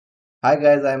Hi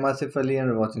guys, I'm Asif Ali and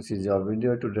we're watching CGHOW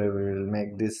video. Today we will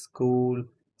make this cool,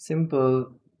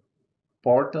 simple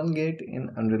portal gate in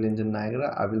Unreal Engine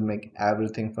Niagara. I will make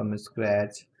everything from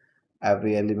scratch,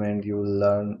 every element you will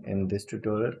learn in this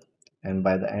tutorial. And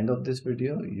by the end of this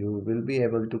video, you will be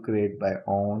able to create by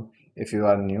own if you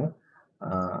are new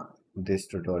uh, this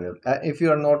tutorial. If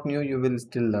you are not new, you will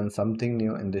still learn something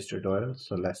new in this tutorial.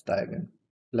 So let's dive in.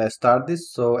 Let's start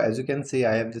this. So as you can see,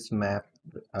 I have this map,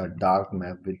 a dark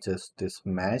map with just this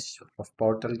mesh of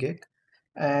portal gate,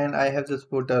 and I have just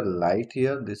put a light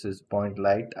here. This is point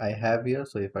light I have here.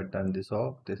 So if I turn this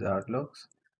off, this is how it looks.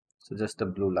 So just a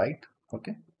blue light.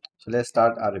 Okay, so let's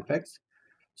start our effects.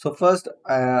 So first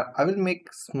I will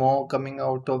make smoke coming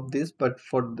out of this, but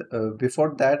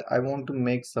before that I want to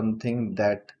make something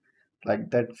that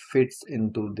that fits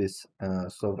into this.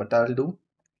 So what I'll do,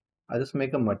 I'll just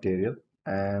make a material,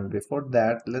 and before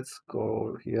that let's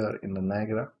go here in the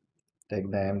Niagara, take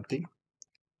the empty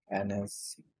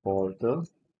NS portal,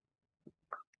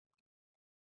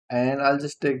 and I'll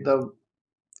just take the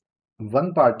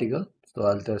one particle. So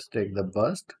I'll just take the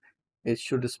burst. It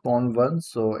should spawn once,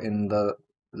 so in the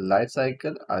life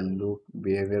cycle I'll loop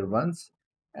behavior once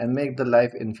and make the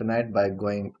life infinite by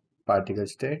going particle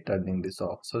state, turning this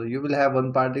off. So you will have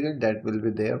one particle that will be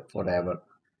there forever,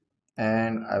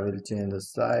 and I will change the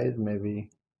size, maybe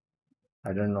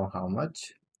I don't know how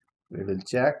much. We will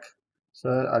check. So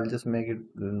I'll just make it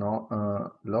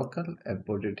no, local and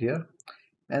put it here,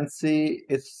 and see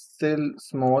it's still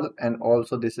small, and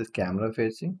also this is camera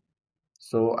facing.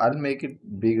 So I'll make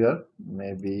it bigger,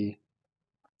 maybe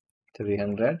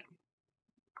 300.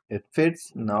 It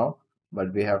fits now,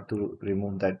 but we have to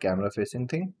remove that camera facing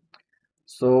thing.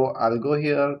 So I'll go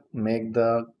here, make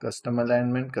the custom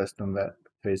alignment,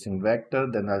 facing vector.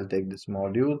 Then I'll take this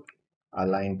module,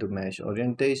 align to mesh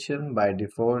orientation. By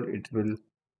default, it will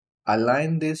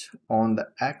align this on the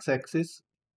x-axis,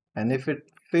 and if it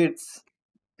fits,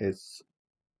 it's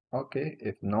okay.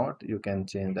 If not, you can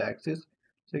change the axis.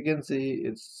 So you can see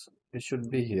it should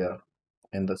be here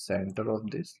in the center of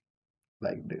this,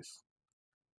 like this.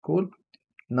 Cool.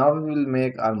 Now we will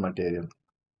make our material.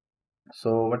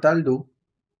 So what I'll do,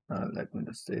 let me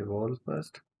just save all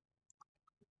first.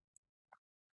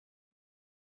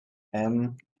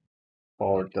 M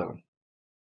portal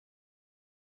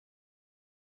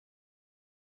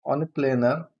on a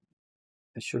planar,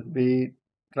 it should be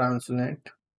translucent,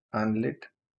 unlit,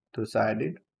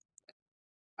 two-sided.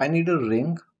 I need a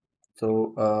ring,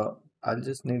 so I'll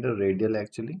just need a radial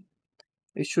actually.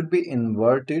 It should be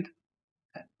inverted.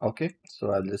 Okay,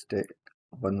 so I'll just take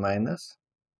one minus,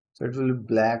 so it will be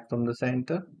black from the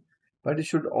center, but it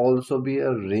should also be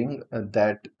a ring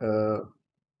that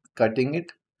cutting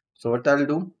it. So what I'll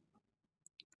do,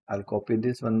 I'll copy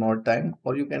this one more time,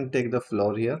 or you can take the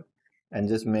floor here and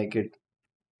just make it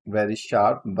very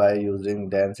sharp by using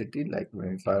density like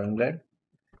maybe 500.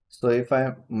 So if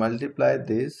I multiply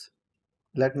this,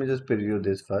 let me just preview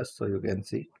this first so you can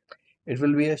see. It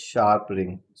will be a sharp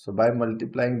ring. So by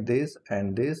multiplying this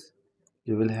and this,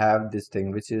 you will have this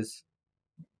thing which is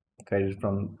guided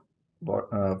from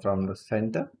the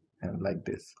center and like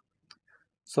this.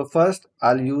 So first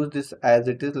I'll use this as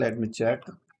it is. Let me check.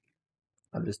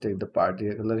 I'll just take the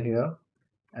particle here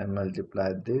and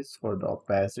multiply this for the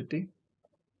opacity.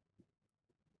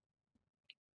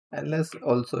 And let's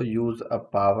also use a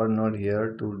power node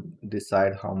here to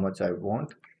decide how much I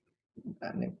want.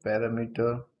 And a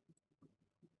parameter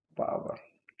power.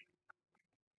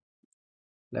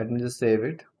 Let me just save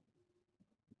it.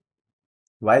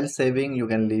 While saving, you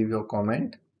can leave your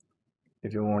comment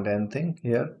if you want anything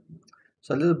here.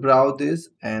 So let's browse this,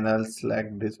 and I'll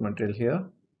select this material here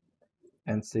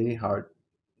and see how it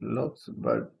looks.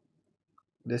 But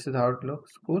this is how it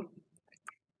looks. Cool.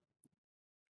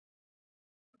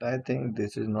 I think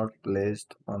this is not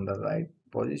placed on the right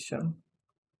position.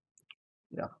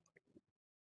 Yeah.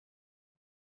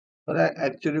 But I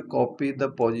actually copy the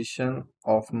position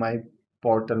of my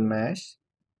portal mesh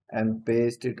and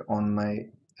paste it on my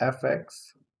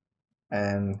FX,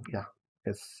 and yeah,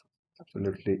 it's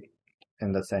absolutely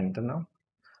in the center now.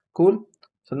 Cool.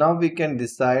 So now we can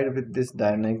decide with this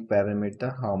dynamic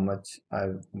parameter how much I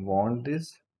want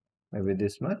this, maybe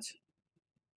this much.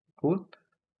 Cool.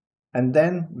 And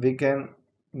then we can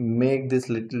make this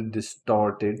little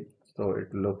distorted so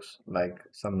it looks like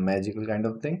some magical kind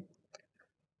of thing.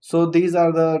 So these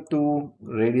are the two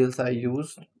radials I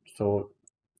used, so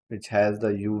which has the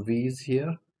UVs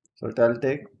here. So what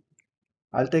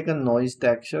I'll take a noise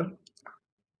texture,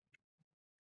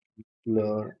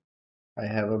 blur. I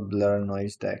have a blur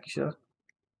noise texture,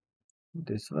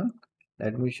 this one.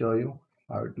 Let me show you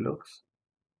how it looks.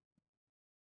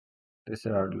 This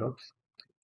is how it looks.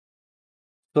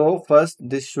 So first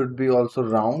this should be also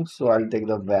round. So I'll take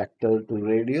the vector to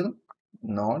radial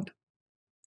node.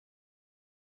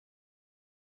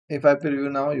 If I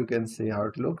preview now, you can see how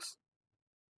it looks.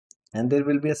 And there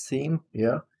will be a seam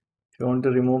here. If you want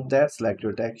to remove that, select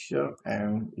your texture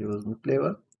and use the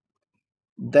flavor.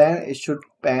 Then it should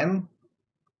pan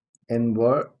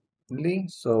inwardly.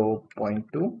 So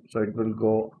 0.2. So it will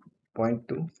go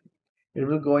 0.2. It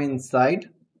will go inside.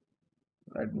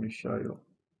 Let me show you.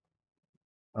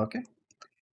 Okay.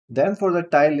 Then for the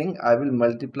tiling, I will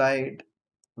multiply it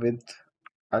with,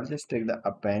 I'll just take the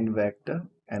append vector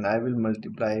and I will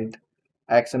multiply it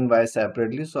x and y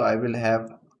separately. So I will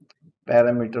have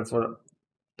parameter for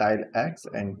tile x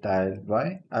and tile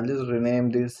y. I'll just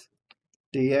rename this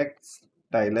tx,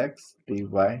 tile x,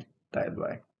 ty, tile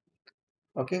y.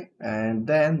 Okay, and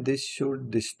then this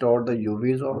should distort the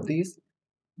UVs of these,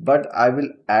 but I will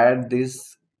add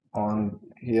this on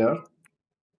here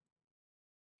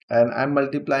and I'm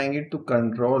multiplying it to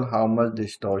control how much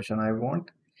distortion I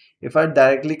want. If I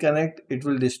directly connect, it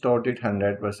will distort it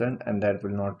 100% and that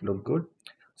will not look good.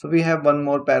 So we have one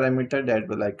more parameter that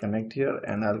will I connect here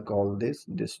and I'll call this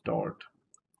distort.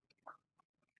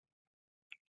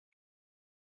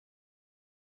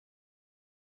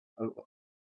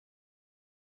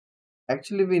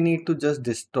 Actually, we need to just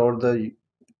distort the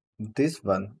this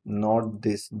one, not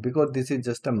this, because this is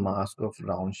just a mask of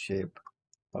round shape.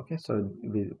 Okay, so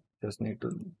we just need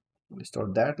to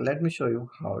distort that. Let me show you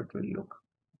how it will look.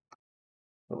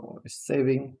 So it's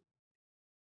saving.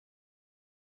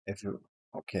 If you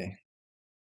okay,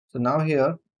 so now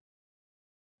here,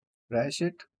 crash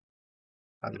it.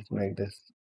 I'll just make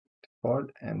this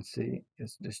default and see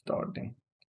it's distorting.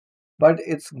 But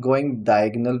it's going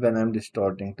diagonal when I'm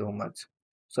distorting too much.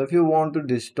 So if you want to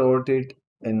distort it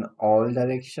in all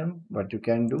direction, what you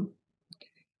can do,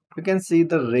 you can see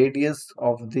the radius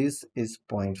of this is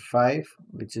 0.5,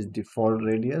 which is default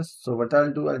radius. So what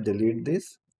I'll do, I'll delete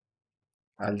this.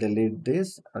 I'll delete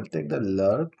this. I'll take the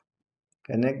LURP,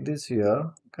 connect this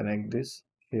here, connect this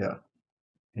here,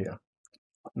 here.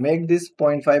 Make this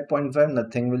 0.5, 0.5,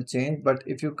 nothing will change. But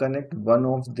if you connect one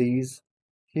of these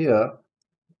here,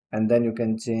 and then you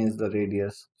can change the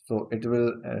radius. So it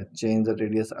will change the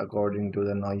radius according to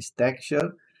the noise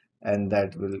texture, and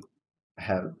that will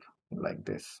help like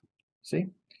this. See?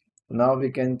 Now we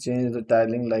can change the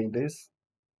tiling like this.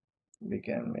 We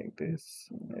can make this,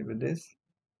 maybe this.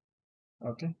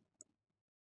 Okay,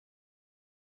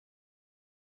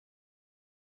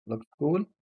 looks cool.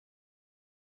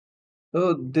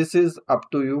 So this is up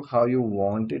to you how you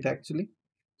want it actually.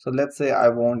 So let's say I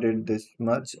want it this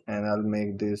much and I'll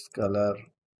make this color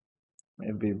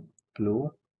maybe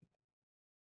blue,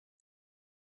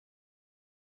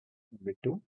 maybe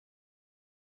 2.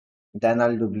 Then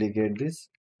I'll duplicate this,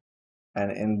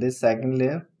 and in this second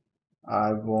layer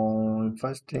I want,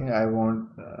 first thing I want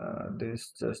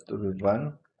this just to be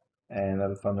 1 and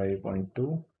alpha maybe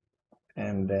 0.2,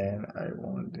 and then I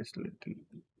want this little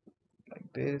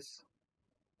like this.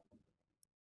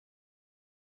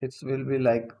 It will be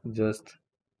like just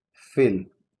fill.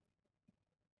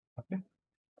 Okay,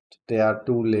 there are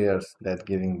 2 layers that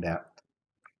giving depth.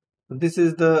 So this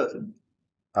is the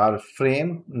our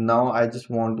frame. Now I just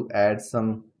want to add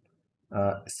some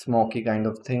smoky kind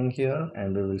of thing here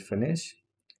and we will finish.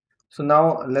 So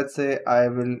now let's say I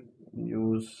will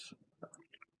use,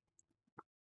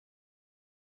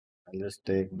 I'll just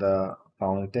take the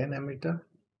fountain emitter,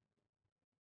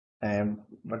 and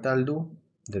what I'll do,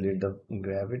 delete the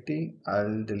gravity.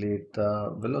 I'll delete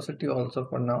the velocity also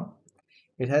for now.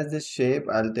 It has this shape.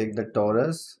 I'll take the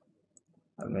torus.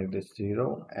 I'll make this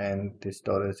 0 and this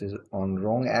torus is on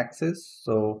wrong axis.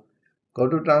 So go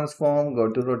to transform,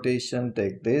 go to rotation,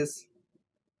 take this,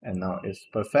 and now it's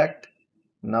perfect.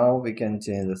 Now we can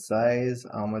change the size,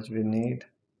 how much we need,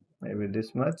 maybe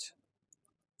this much.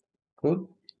 Cool.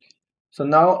 So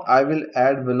now I will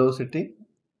add velocity,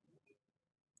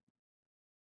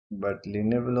 but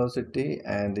linear velocity,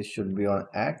 and this should be on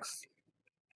x.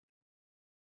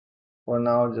 For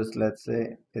now, just let's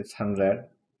say it's 100.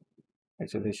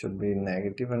 Actually, it should be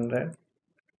negative 100.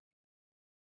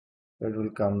 So it will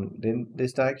come in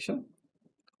this direction.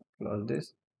 Close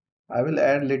this. I will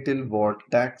add little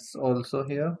vortex also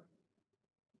here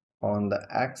on the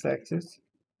x-axis.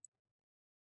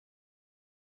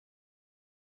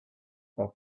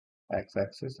 Oh,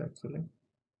 x-axis actually,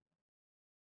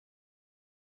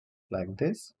 like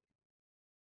this.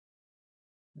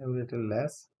 A little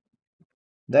less.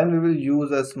 Then we will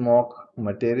use a smoke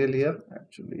material here.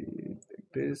 Actually,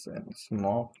 take this and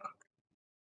smoke.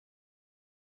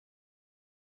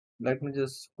 Let me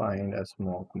just find a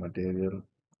smoke material.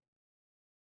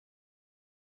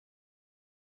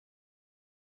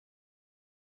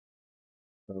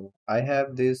 So I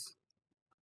have this,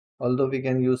 although we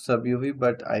can use SubUV,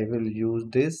 but I will use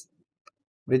this,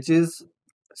 which is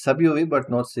SubUV but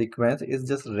not sequence. It's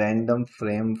just random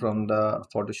frame from the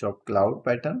Photoshop cloud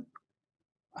pattern.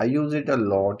 I use it a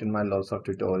lot in my lots of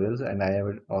tutorials, and I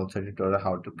have also a tutorial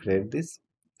how to create this.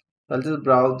 So I'll just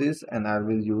browse this and I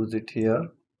will use it here.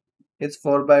 It's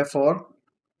 4 by 4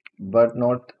 but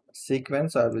not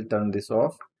sequence. I will turn this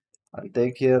off. I'll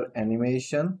take here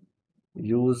animation,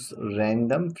 use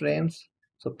random frames.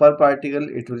 So per particle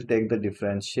it will take the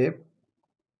different shape.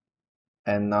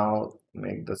 And now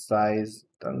make the size,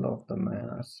 turn off the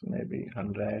mass, maybe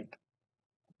 100.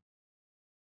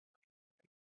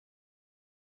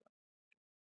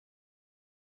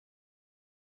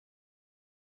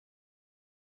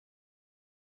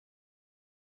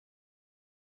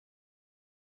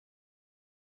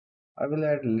 I will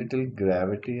add little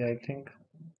gravity, I think.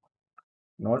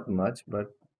 Not much,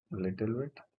 but a little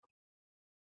bit.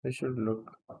 It should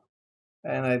look.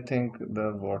 And I think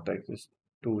the vortex is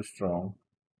too strong.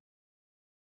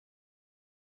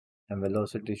 And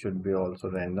velocity should be also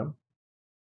random,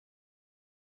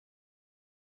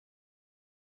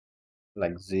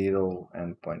 like 0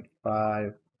 and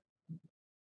 0.5.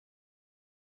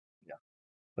 Yeah,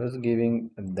 so it's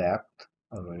giving a depth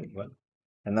very well.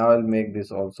 And now I'll make this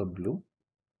also blue.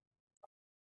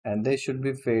 And they should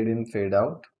be fade in, fade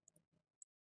out.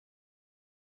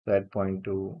 So at point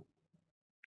 2,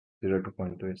 0 to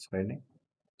point 2, it's fading.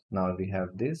 Now we have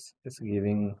this, it's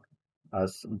giving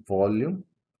us volume.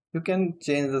 You can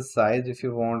change the size if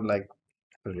you want, like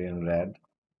Korean red.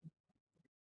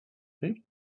 See?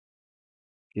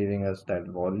 Giving us that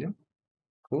volume.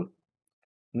 Cool.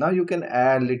 Now you can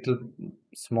add little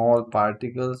small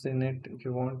particles in it if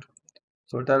you want.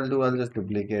 So what I'll do, I'll just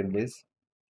duplicate this.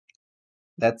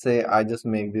 Let's say I just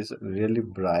make this really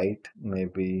bright,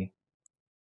 maybe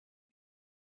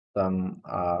some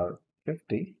are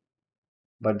 50,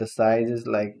 but the size is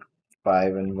like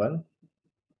 5 and 1.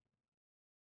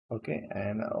 Okay,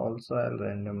 and also I'll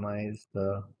randomize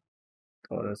the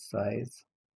Taurus size.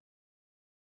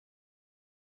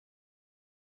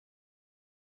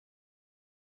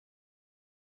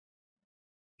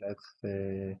 Let's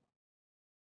say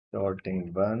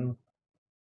sorting 1,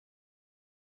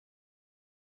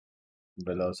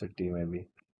 velocity maybe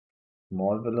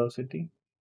small velocity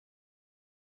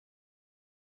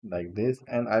like this,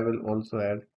 and I will also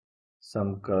add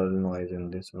some curl noise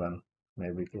in this one,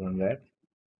 maybe 200.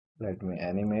 Let me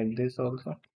animate this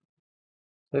also.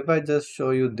 So if I just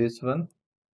show you this one,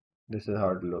 this is how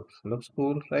it looks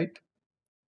cool, right?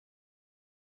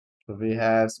 So we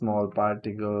have small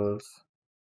particles.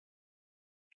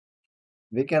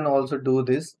 We can also do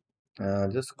this,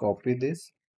 just copy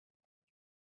this.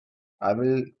 I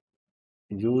will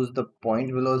use the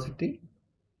point velocity,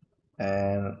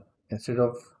 and instead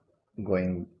of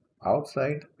going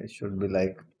outside it should be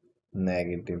like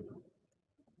negative,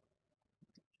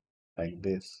 like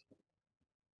this.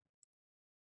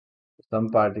 Some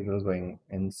particles going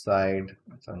inside,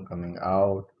 some coming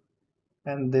out,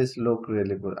 and this look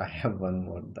really good. I have one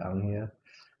more down here.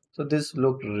 So this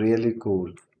look really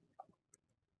cool.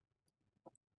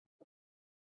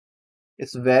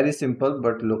 It's very simple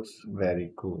but looks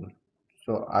very cool.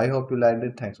 So I hope you liked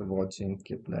it. Thanks for watching.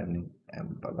 Keep learning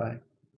and bye bye.